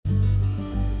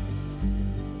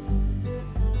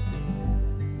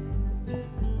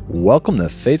Welcome to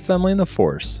Faith, Family, and the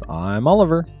Force. I'm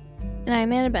Oliver. And I'm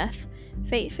Annabeth.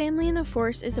 Faith, Family, and the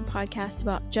Force is a podcast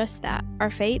about just that,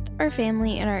 our faith, our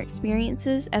family, and our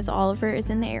experiences as Oliver is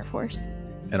in the Air Force.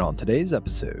 And on today's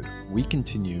episode, we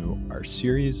continue our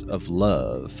series of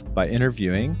love by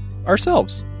interviewing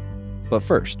ourselves. But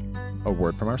first, a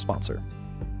word from our sponsor.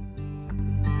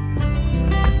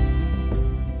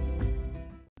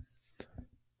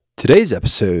 Today's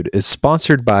episode is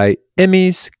sponsored by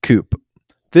Emmy's Coop.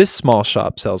 This small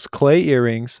shop sells clay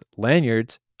earrings,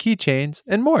 lanyards, keychains,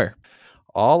 and more.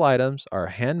 All items are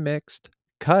hand-mixed,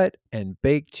 cut, and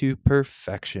baked to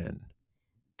perfection.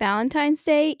 Valentine's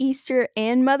Day, Easter,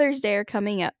 and Mother's Day are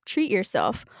coming up. Treat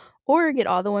yourself, or get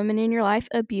all the women in your life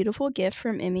a beautiful gift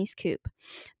from Emmy's Coop.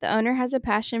 The owner has a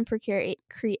passion for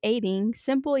creating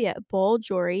simple yet bold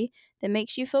jewelry that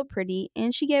makes you feel pretty,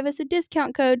 and she gave us a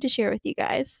discount code to share with you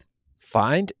guys.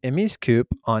 Find Emmy's Coop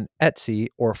on Etsy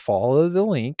or follow the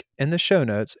link in the show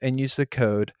notes and use the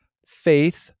code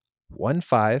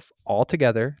FAITH15 all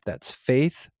together. That's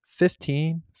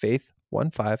FAITH15,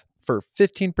 FAITH15 for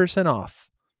 15% off.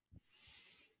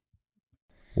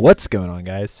 What's going on,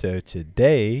 guys? So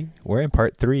today we're in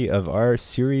part 3 of our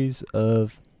series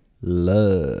of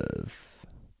love.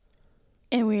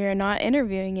 And we are not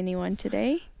interviewing anyone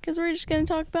today because we're just going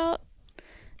to talk about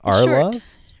Our love?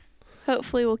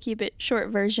 Hopefully we'll keep it short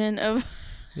version of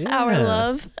our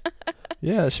love.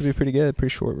 Yeah, it should be pretty good. Pretty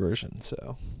short version.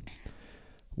 So,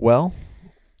 well,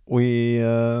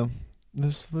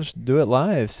 let's do it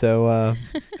live. So,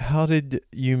 how did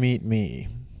you meet me?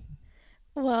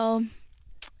 Well,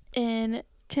 in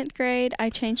 10th grade,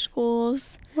 I changed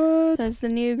schools. What? So I was the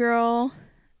new girl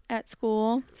at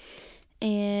school.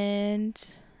 And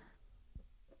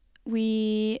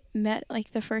we met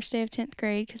like the first day of 10th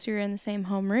grade because we were in the same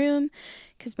homeroom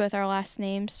because both our last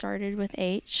names started with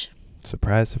H.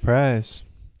 Surprise, surprise.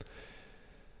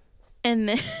 And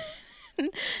then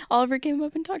Oliver came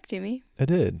up and talked to me. I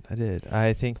did.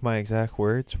 I think my exact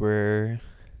words were,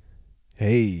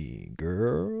 "Hey,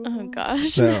 girl." Oh,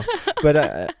 gosh. No,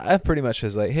 but I pretty much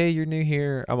was like, "Hey, you're new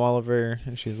here. I'm Oliver."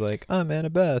 And she's like, "I'm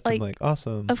Annabeth." I'm like,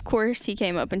 "Awesome." Of course he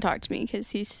came up and talked to me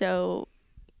because he's so,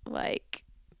 like,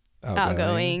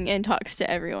 outgoing and talks to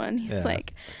everyone. He's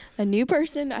like, a new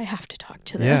person, I have to talk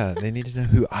to them. Yeah, they need to know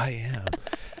who I am.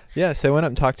 Yeah, so I went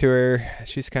up and talked to her.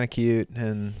 She's kind of cute,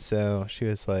 and so she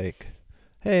was like,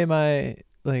 "Hey, I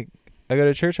go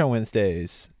to church on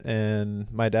Wednesdays, and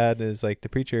my dad is like the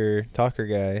preacher talker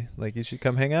guy. Like, you should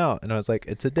come hang out." And I was like,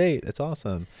 "It's a date. It's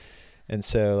awesome." And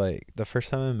so, like, the first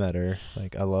time I met her,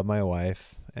 like, I love my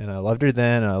wife, and I loved her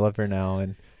then, and I love her now,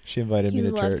 and she invited me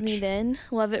to church. You loved me then?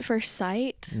 Love at first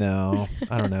sight? No,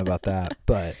 I don't know about that.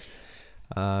 But,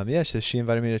 so she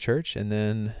invited me to church, and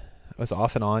then I was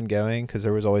off and on going because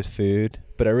there was always food.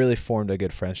 But I really formed a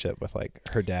good friendship with, like,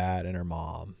 her dad and her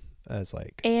mom as,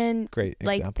 like, and great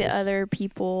examples. Like, the other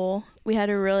people. We had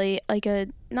a really, like,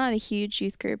 not a huge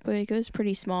youth group, but it was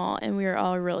pretty small, and we were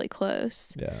all really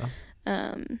close. Yeah.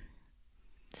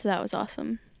 So that was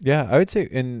awesome. Yeah, I would say,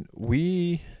 and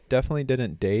we definitely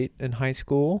didn't date in high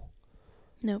school.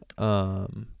 Nope.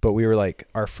 But we were like,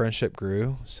 our friendship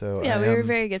grew. So yeah, we were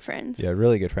very good friends. Yeah,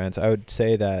 really good friends. I would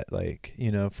say that, like,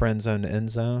 friend zone to end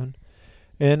zone.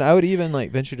 And I would even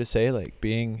like venture to say, like,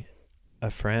 being a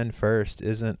friend first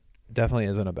definitely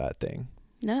isn't a bad thing.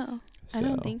 No, I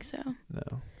don't think so.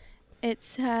 No.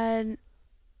 It's had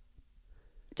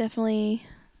definitely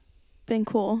been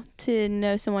cool to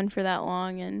know someone for that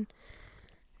long, and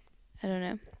I don't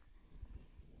know.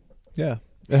 Yeah.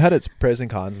 It had its pros and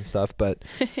cons and stuff, but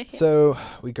so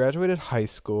we graduated high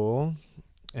school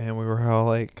and we were all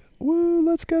like, "Woo,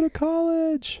 let's go to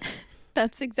college."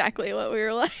 That's exactly what we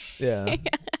were like. Yeah.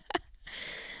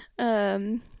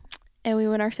 And we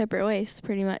went our separate ways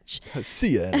pretty much.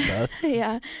 See ya, Annabeth.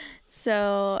 Yeah.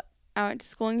 So I went to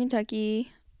school in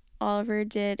Kentucky. Oliver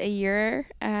did a year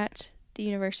at the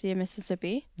University of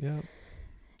Mississippi. Yeah.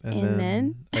 And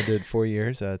then I did 4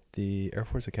 years at the Air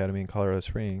Force Academy in Colorado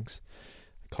Springs,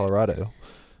 Colorado.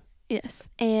 Yes.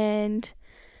 And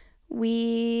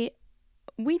we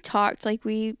talked, like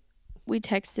we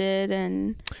texted,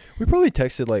 and we probably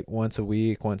texted like once a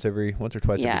week, once or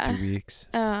twice every 2 weeks.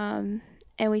 And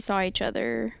we saw each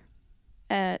other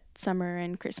at summer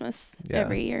and Christmas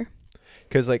every year.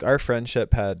 Because, like, our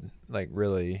friendship had, like,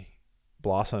 really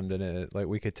blossomed in it. Like,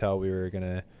 we could tell we were going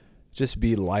to just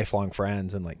be lifelong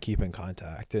friends and, like, keep in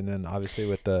contact. And then, obviously,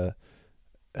 with the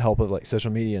help of, like,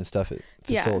 social media and stuff, it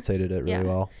facilitated it really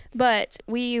well. But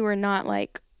we were not,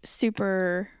 like,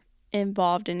 super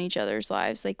involved in each other's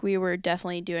lives. Like, we were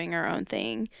definitely doing our own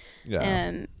thing. Yeah.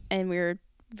 And we were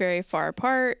very far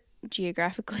apart.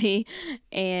 geographically,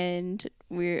 and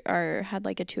we had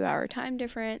like a 2-hour time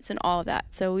difference and all of that.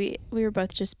 So we were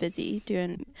both just busy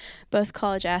doing, both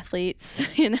college athletes,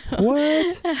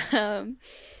 What?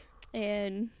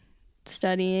 and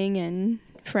studying and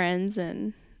friends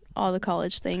and all the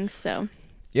college things. So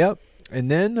Yep. And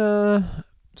then,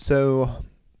 so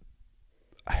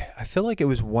I feel like it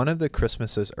was one of the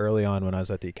Christmases early on when I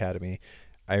was at the academy.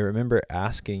 I remember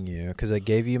asking you, because I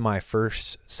gave you my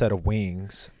first set of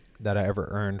wings that I ever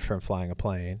earned from flying a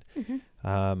plane,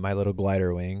 my little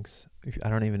glider wings. I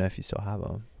don't even know if you still have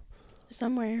them.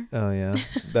 Somewhere. Oh, yeah.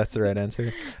 That's the right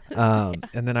answer.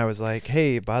 And then I was like,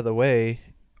 hey, by the way,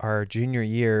 our junior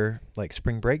year, like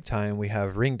spring break time, we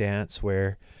have ring dance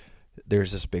where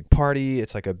there's this big party.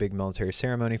 It's like a big military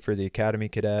ceremony for the academy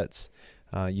cadets.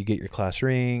 You get your class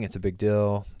ring. It's a big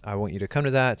deal. I want you to come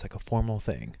to that. It's like a formal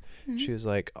thing. Mm-hmm. She was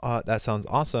like, oh, that sounds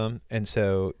awesome. And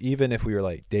so even if we were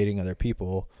like dating other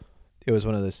people, it was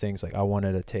one of those things like I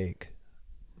wanted to take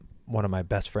one of my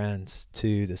best friends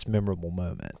to this memorable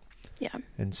moment. Yeah.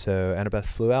 And so Annabeth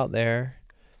flew out there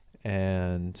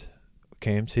and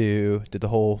did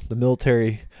the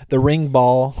military, the ring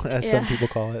ball, as some people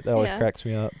call it. That always cracks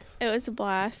me up. It was a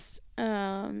blast.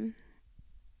 It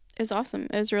was awesome.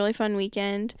 It was a really fun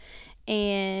weekend,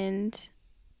 and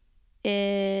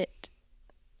it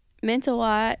meant a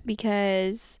lot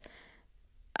because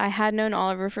I had known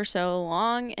Oliver for so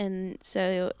long, and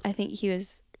so I think he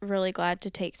was really glad to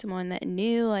take someone that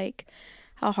knew like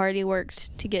how hard he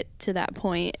worked to get to that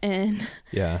point and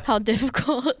how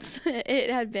difficult it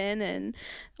had been and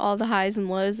all the highs and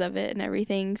lows of it and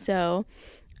everything. So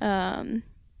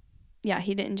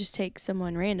he didn't just take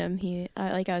someone random.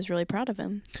 I was really proud of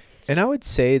him. And I would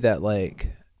say that like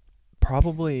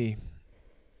probably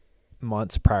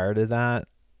months prior to that,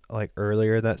 like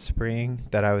earlier that spring,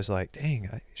 that I was like,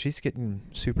 dang, she's getting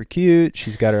super cute.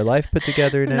 She's got her life put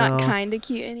together now. Not kind of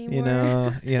cute anymore. You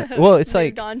know, yeah. Well, it's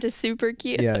like gone to super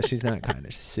cute. Yeah, she's not kind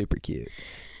of. She's super cute.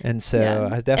 And so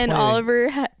I definitely. And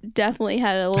Oliver definitely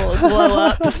had a little glow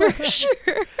up for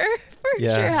sure.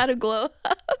 Sure had a glow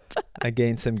up. I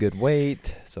gained some good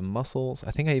weight, some muscles.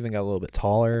 I think I even got a little bit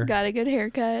taller. Got a good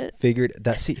haircut. Figured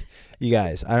that. See, you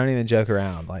guys, I don't even joke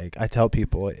around. Like I tell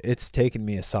people, it's taken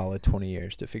me a solid 20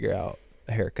 years to figure out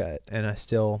a haircut, and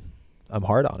I'm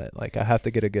hard on it. Like I have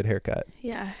to get a good haircut.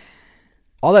 Yeah.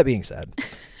 All that being said,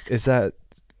 is that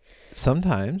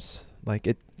sometimes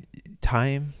like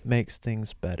time makes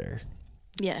things better.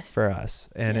 Yes. For us,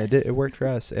 and it worked for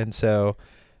us, and so.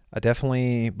 I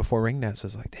definitely, before ring dance,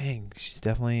 was like, dang, she's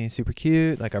definitely super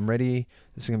cute. Like, I'm ready.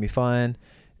 This is going to be fun.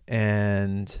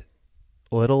 And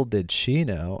little did she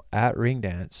know, at ring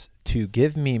dance, to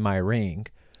give me my ring,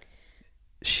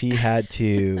 she had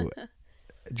to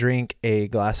drink a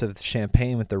glass of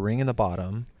champagne with the ring in the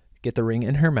bottom, get the ring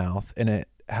in her mouth, and it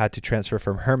had to transfer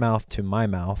from her mouth to my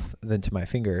mouth, then to my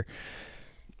finger.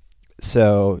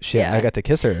 So I got to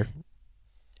kiss her.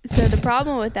 So the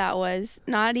problem with that was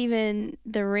not even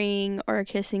the ring or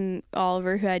kissing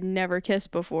Oliver, who I'd never kissed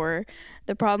before.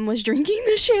 The problem was drinking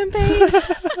the champagne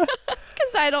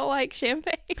because I don't like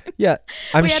champagne. Yeah,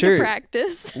 I'm sure. We had to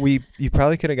practice. You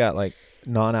probably could have got like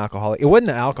non-alcoholic. It wasn't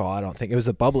the alcohol, I don't think. It was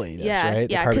the bubbliness, right?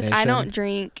 Yeah, because I don't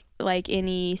drink like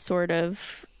any sort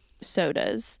of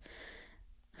sodas.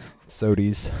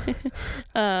 Sodies.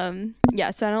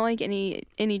 So I don't like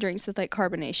any drinks with like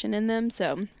carbonation in them.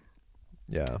 So.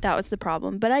 Yeah. That was the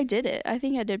problem. But I did it. I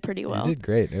think I did pretty well. You did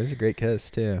great. It was a great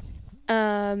kiss, too.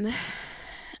 And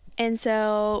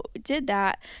so did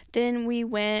that. Then we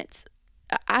went,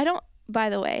 they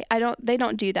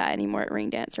don't do that anymore at ring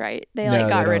dance, right? They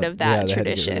got rid of that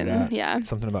tradition. Yeah.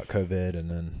 Something about COVID and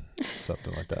then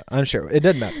something like that. I'm sure. It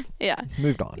doesn't matter. Yeah.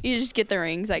 Moved on. You just get the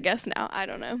rings, I guess, now. I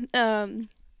don't know.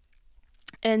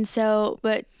 And so,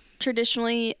 but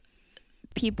traditionally,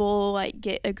 people like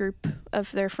get a group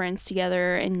of their friends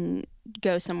together and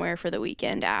go somewhere for the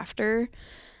weekend after,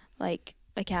 like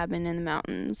a cabin in the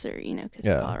mountains or, because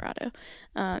it's Colorado.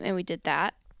 And we did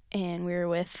that, and we were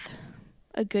with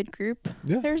a good group.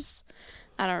 Yeah.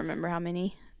 I don't remember how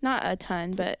many, not a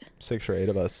ton, but 6 or 8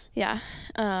 of us. Yeah.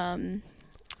 And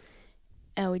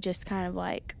we just kind of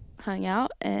like hung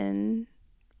out and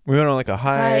we went on like a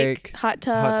hike, hot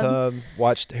tub,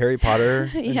 watched Harry Potter,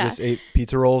 and just ate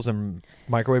pizza rolls and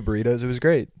microwave burritos. It was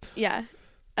great. Yeah.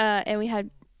 And we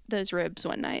had those ribs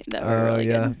one night that were really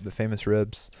good. The famous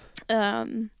ribs.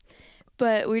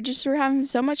 But we just were having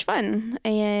so much fun,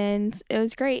 and it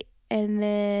was great. And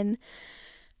then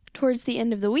towards the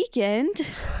end of the weekend,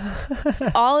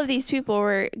 all of these people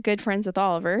were good friends with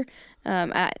Oliver.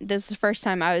 This is the first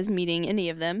time I was meeting any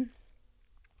of them.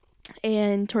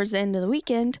 And towards the end of the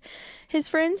weekend, his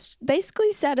friends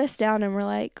basically sat us down and were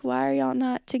like, why are y'all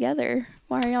not together?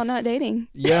 Why are y'all not dating?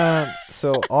 Yeah.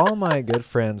 So all my good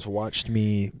friends watched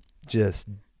me just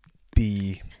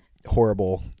be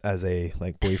horrible as a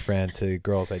like boyfriend to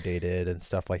girls I dated and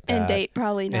stuff like that. And date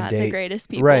probably not the greatest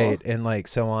people. Right. And like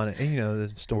so on. And,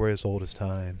 the story is old as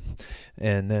time.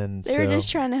 And then they were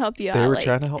just trying to help you out. They were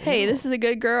trying to help me hey, out. this is a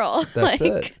good girl. That's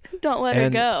it. Don't let her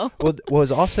go. Well, what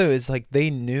was also is like they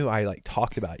knew I like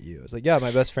talked about you. It's like, yeah, my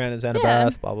best friend is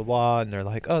Annabeth, blah blah blah, and they're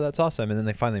like, oh, that's awesome. And then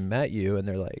they finally met you, and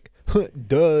they're like,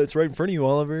 duh, it's right in front of you,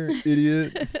 Oliver,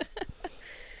 idiot.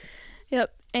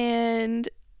 Yep. And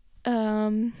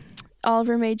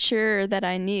Oliver made sure that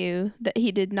I knew that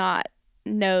he did not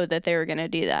know that they were going to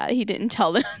do that. He didn't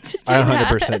tell them to do that. I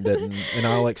 100% didn't. And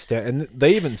I'll and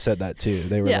they even said that too.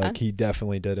 They were like, he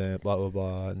definitely didn't, blah, blah,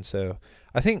 blah. And so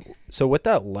I think, what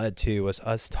that led to was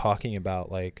us talking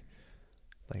about like,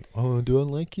 oh, do I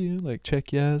like you? Like,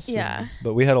 check yes. Yeah.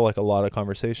 But we had a lot of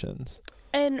conversations.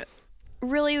 And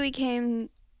really we came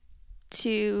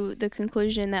to the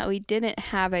conclusion that we didn't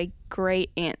have a great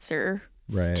answer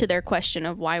to their question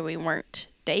of why we weren't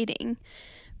dating.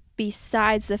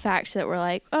 Besides the fact that we're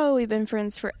like, oh, we've been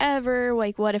friends forever.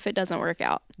 Like, what if it doesn't work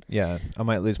out? Yeah, I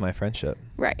might lose my friendship.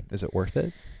 Right. Is it worth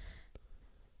it?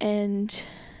 And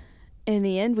in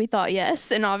the end, we thought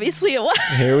yes, and obviously it was.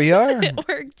 Here we are. It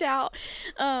worked out.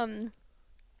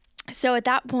 So at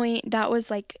that point, that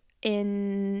was like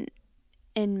in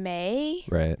May.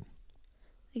 Right.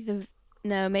 Like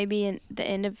maybe in the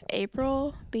end of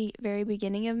April, very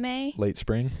beginning of May. Late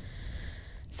spring.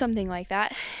 Something like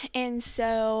that. And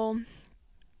so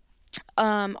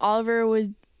Oliver was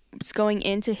going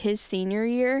into his senior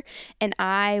year, and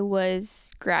I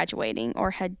was graduating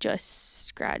or had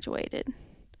just graduated.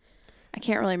 I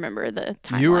can't really remember the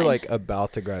timeline. You were like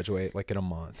about to graduate like in a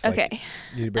month. Okay. Like,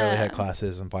 you barely had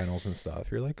classes and finals and stuff.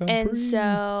 You're like, I'm free.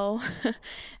 So,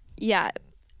 yeah,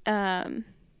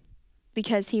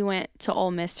 because he went to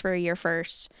Ole Miss for a year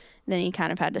first, then he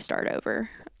kind of had to start over.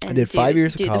 I did 5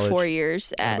 years of college. Do the 4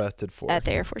 years at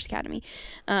the Air Force Academy.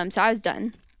 So I was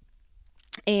done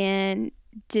and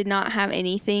did not have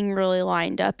anything really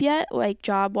lined up yet, like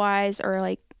job-wise, or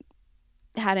like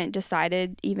hadn't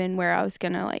decided even where I was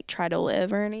going to like try to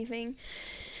live or anything.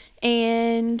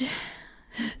 And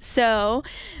so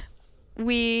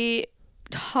we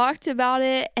talked about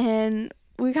it, and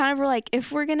we kind of were like,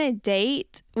 if we're going to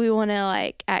date, we want to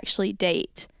like actually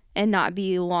date and not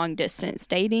be long distance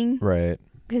dating. Right.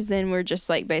 Because then we're just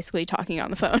like basically talking on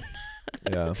the phone.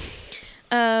 Yeah.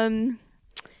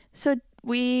 So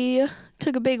we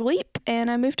took a big leap, and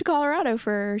I moved to Colorado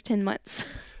for 10 months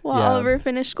while Oliver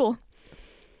finished school.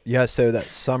 Yeah. So that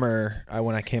summer,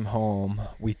 when I came home,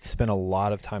 we spent a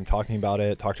lot of time talking about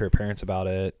it, talked to her parents about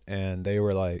it, and they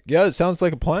were like, yeah, it sounds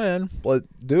like a plan. Let's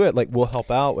do it. Like, we'll help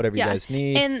out, whatever you guys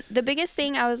need. And the biggest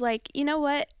thing, I was like, you know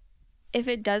what? If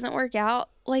it doesn't work out,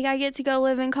 like, I get to go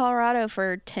live in Colorado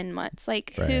for 10 months.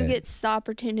 Like, who gets the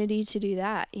opportunity to do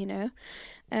that, you know?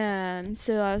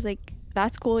 So I was like,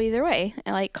 that's cool either way.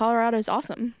 And, like, Colorado's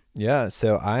awesome. Yeah.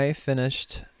 So I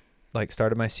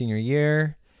started my senior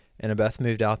year, and Beth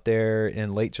moved out there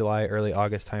in late July, early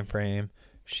August timeframe.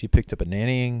 She picked up a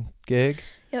nannying gig.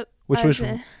 Yep.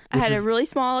 I had a really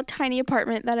small, tiny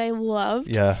apartment that I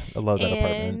loved. Yeah, I love that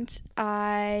apartment. And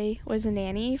I was a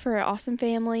nanny for an awesome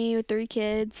family with 3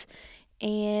 kids.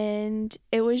 And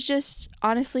it was just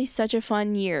honestly such a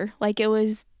fun year. Like, it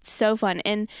was so fun.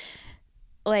 And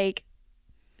like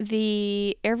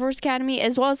the Air Force Academy,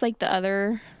 as well as like the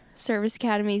other service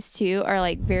academies too, are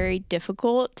like very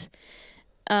difficult.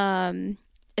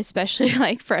 Especially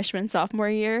like freshman, sophomore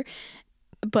year.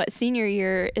 But senior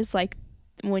year is like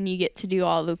when you get to do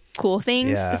all the cool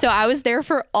things. Yeah. So I was there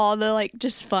for all the like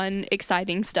just fun,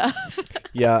 exciting stuff.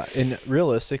 Yeah. And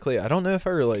realistically, I don't know if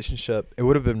our relationship, it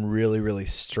would have been really, really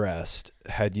stressed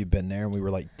had you been there and we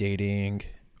were like dating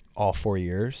all 4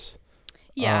 years.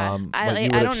 Yeah. I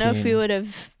don't know if we would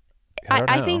have.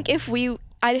 I think if we,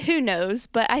 who knows,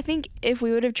 but I think if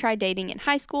we would have tried dating in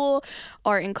high school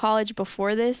or in college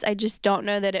before this, I just don't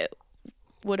know that it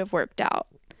would have worked out.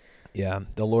 Yeah,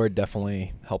 the Lord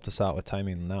definitely helped us out with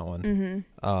timing on that one.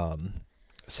 Mm-hmm.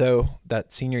 So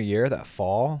that senior year, that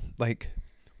fall, like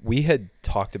we had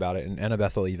talked about it, and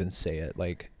Annabeth will even say it.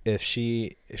 Like if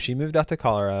she moved out to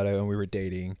Colorado and we were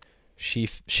dating, she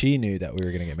knew that we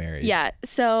were gonna get married. Yeah.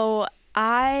 So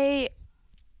as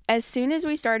soon as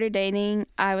we started dating,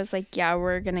 I was like, yeah,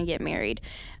 we're gonna get married.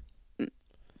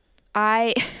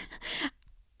 I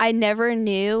never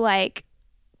knew, like,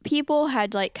 people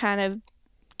had like kind of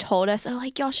told us, oh,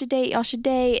 like, y'all should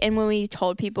date. And when we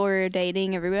told people we were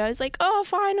dating, everybody was like, oh,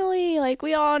 finally, like,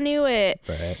 we all knew it.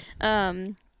 Right.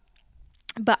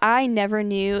 But I never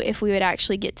knew if we would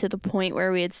actually get to the point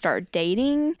where we would start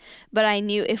dating. But I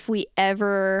knew if we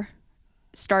ever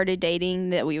started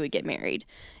dating that we would get married.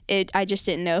 I just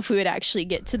didn't know if we would actually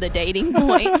get to the dating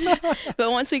point.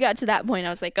 But once we got to that point, I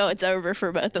was like, oh, it's over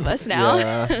for both of us now.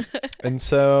 Yeah. And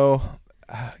so,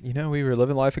 we were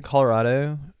living life in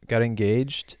Colorado, got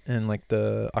engaged in like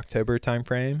the October time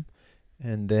frame.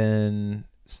 And then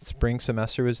spring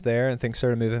semester was there and things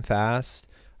started moving fast.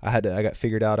 I got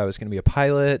figured out I was going to be a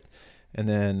pilot. And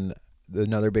then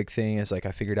another big thing is like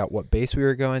I figured out what base we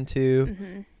were going to.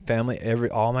 Mm-hmm.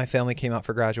 All my family came out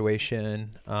for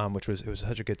graduation, which was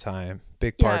such a good time.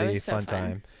 Big party, fun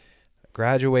time.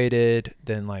 Graduated,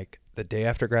 then like the day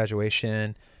after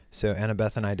graduation, so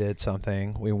Annabeth and I did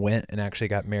something. We went and actually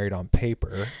got married on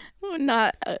paper.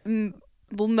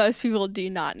 Most people do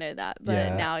not know that,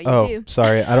 but now you do.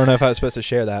 Sorry. I don't know if I was supposed to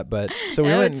share that, but so we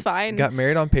went it's fine. Got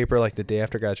married on paper like the day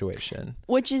after graduation.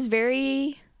 Which is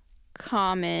very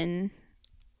common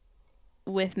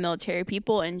with military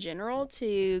people in general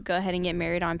to go ahead and get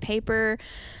married on paper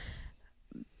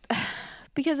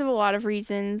because of a lot of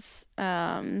reasons.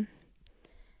 But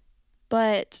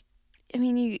I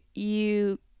mean,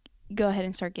 you go ahead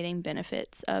and start getting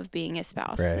benefits of being a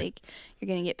spouse. Right. Like you're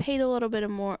going to get paid a little bit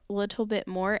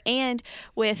more. And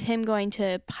with him going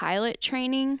to pilot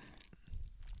training,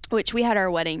 which we had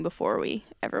our wedding before we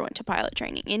ever went to pilot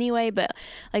training anyway, but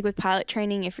like with pilot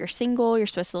training, if you're single, you're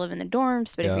supposed to live in the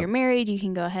dorms, but if you're married, you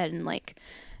can go ahead and like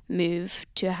move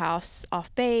to a house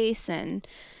off base, and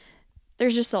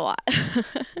there's just a lot.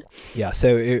 Yeah,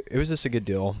 so it was just a good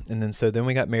deal. And then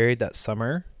we got married that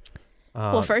summer.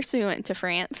 Well, first we went to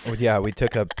France. We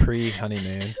took a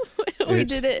pre-honeymoon. We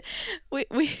did it. We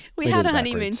had a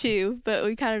honeymoon too, but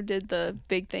we kind of did the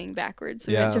big thing backwards.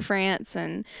 We went to France,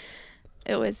 and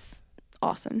it was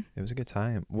awesome. It was a good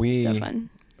time. We so fun.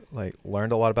 Like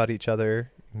learned a lot about each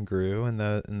other and grew in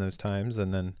those times,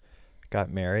 and then got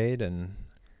married, and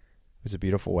it was a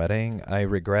beautiful wedding. I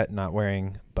regret not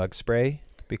wearing bug spray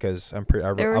because I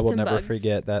will never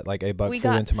forget that like a bug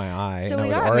flew into my eye, so and I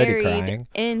was already already crying. crying.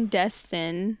 In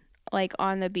Destin, like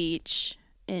on the beach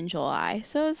in July,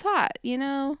 so it was hot,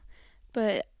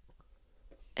 but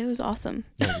it was awesome.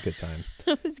 It was a good time.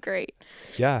 It was great.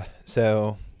 Yeah,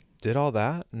 so did all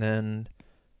that, and then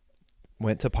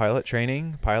went to pilot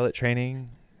training. Pilot training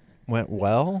went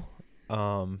well.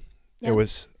 It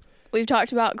was. We've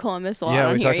talked about Columbus a lot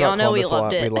on we here. Talked Y'all about know Columbus we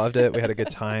loved it. We loved it. We had a good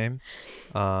time.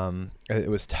 It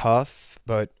was tough,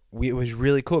 but it was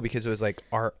really cool because it was like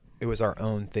it was our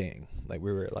own thing. Like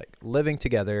we were like living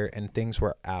together, and things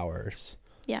were ours.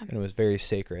 Yeah. And it was very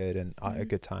sacred and a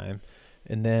good time.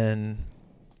 And then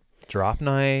drop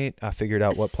night, I figured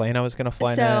out what plane I was going to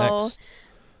fly next.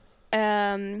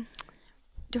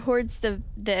 Towards the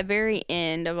very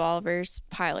end of Oliver's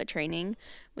pilot training,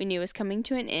 we knew it was coming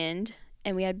to an end,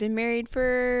 and we had been married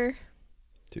for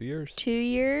 2 years. 2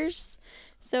 years.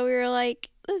 So we were like,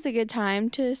 this is a good time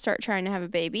to start trying to have a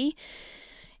baby.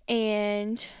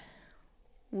 And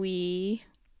we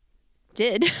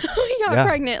did. We got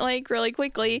pregnant like really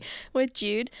quickly with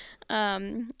Jude.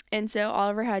 And so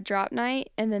Oliver had drop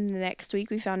night, and then the next week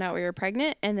we found out we were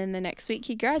pregnant, and then the next week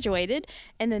he graduated,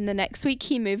 and then the next week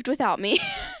he moved without me.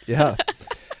 Yeah.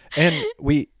 And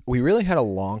we really had a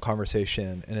long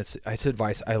conversation, and it's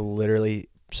advice. I literally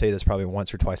say this probably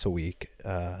once or twice a week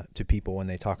to people when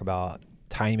they talk about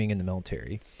timing in the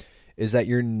military, is that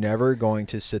you're never going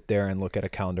to sit there and look at a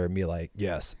calendar and be like,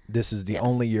 yes, this is the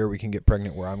only year we can get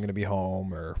pregnant where I'm going to be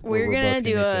home, or we're going to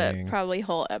do a probably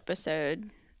whole episode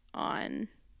on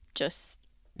just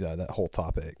that whole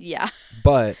topic. Yeah.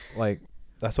 But like,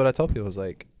 that's what I tell people is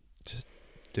like, just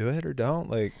do it or don't,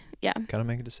 like, kind of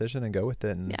make a decision and go with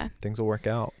it, and things will work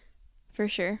out. For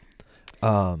sure.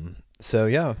 So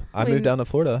yeah, I moved down to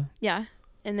Florida. Yeah.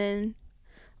 And then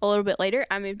a little bit later,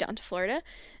 I moved down to Florida.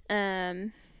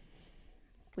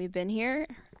 We've been here.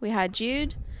 We had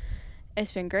Jude.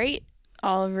 It's been great.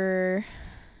 Oliver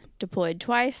deployed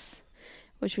twice,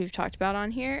 which we've talked about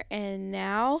on here. And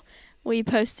now we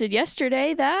posted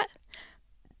yesterday that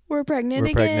we're pregnant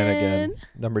again.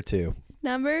 Number 2.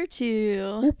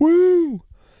 Woo!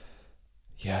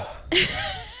 Yeah.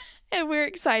 And we're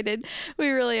excited. We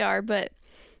really are, but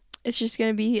it's just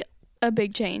going to be a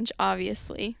big change,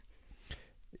 obviously.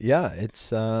 Yeah, it's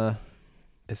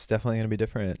definitely going to be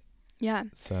different. Yeah.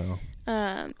 So,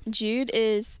 Jude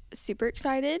is super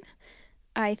excited.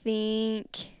 I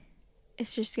think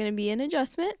it's just going to be an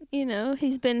adjustment.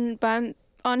 He's been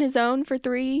on his own for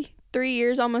three 3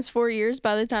 years, almost 4 years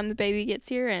by the time the baby gets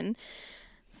here. And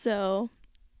so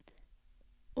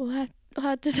we'll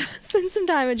have to spend some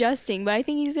time adjusting. But I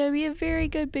think he's going to be a very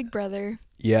good big brother.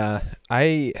 Yeah,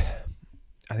 I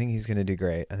think he's going to do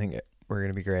great. I think we're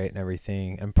going to be great and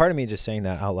everything. And part of me just saying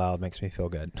that out loud makes me feel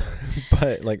good.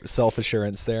 But like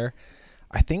self-assurance there.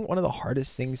 I think one of the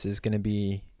hardest things is going to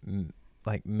be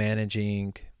like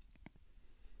managing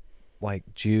like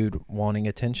Jude wanting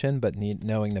attention, but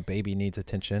knowing the baby needs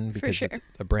attention because sure. it's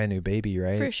a brand new baby,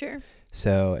 right? For sure.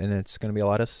 So, and it's going to be a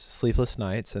lot of sleepless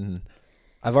nights, and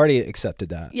I've already accepted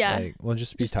that. Yeah. Like, we'll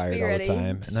just be tired be all ready. the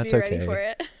time, Just and that's be ready okay. for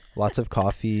it. Lots of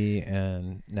coffee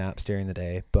and naps during the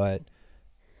day, but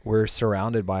we're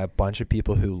surrounded by a bunch of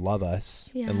people who love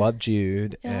us and love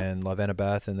Jude and love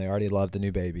Annabeth, and they already love the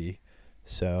new baby.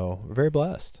 So we're very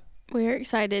blessed. We're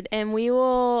excited, and we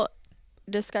will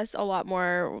discuss a lot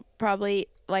more. Probably,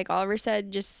 like Oliver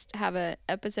said, just have an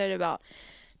episode about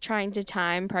trying to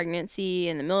time pregnancy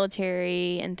in the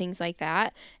military and things like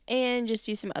that, and just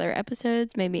do some other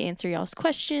episodes, maybe answer y'all's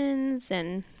questions,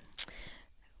 and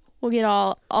we'll get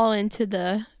all into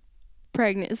the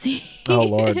pregnancy. Oh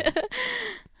Lord.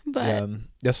 But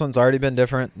this one's already been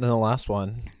different than the last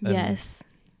one. And yes.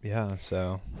 Yeah,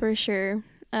 so For sure.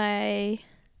 I'm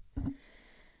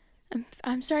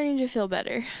starting to feel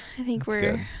better. I think That's we're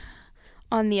good.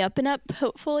 on the up and up,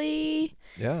 hopefully.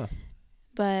 Yeah.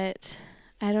 But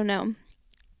I don't know.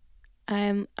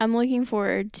 I'm looking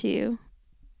forward to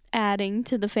adding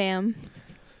to the fam.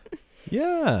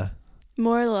 Yeah.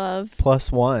 More love.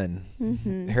 +1.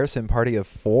 Mm-hmm. Harrison party of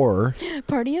 4.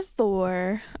 Party of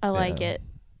 4. I like it.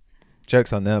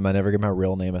 Joke's on them. I never give my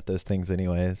real name at those things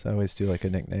anyways. I always do like a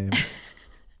nickname.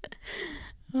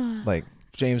 Like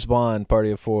James Bond,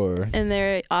 party of 4. And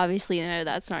they're obviously know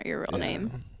that's not your real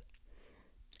name.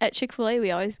 At Chick-fil-A,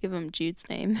 we always give them Jude's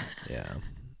name. Yeah.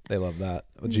 They love that.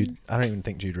 Well, Jude, I don't even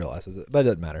think Jude realizes it, but it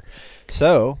doesn't matter.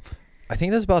 So I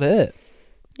think that's about it.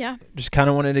 Yeah. Just kind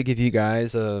of wanted to give you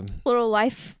guys a Little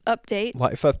life update.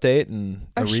 life update and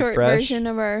a Our refresh. short version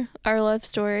of our love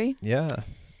story. Yeah.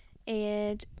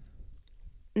 And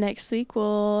next week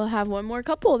we'll have one more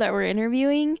couple that we're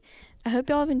interviewing. I hope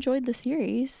y'all have enjoyed the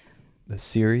series. The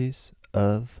series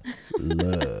of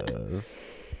love.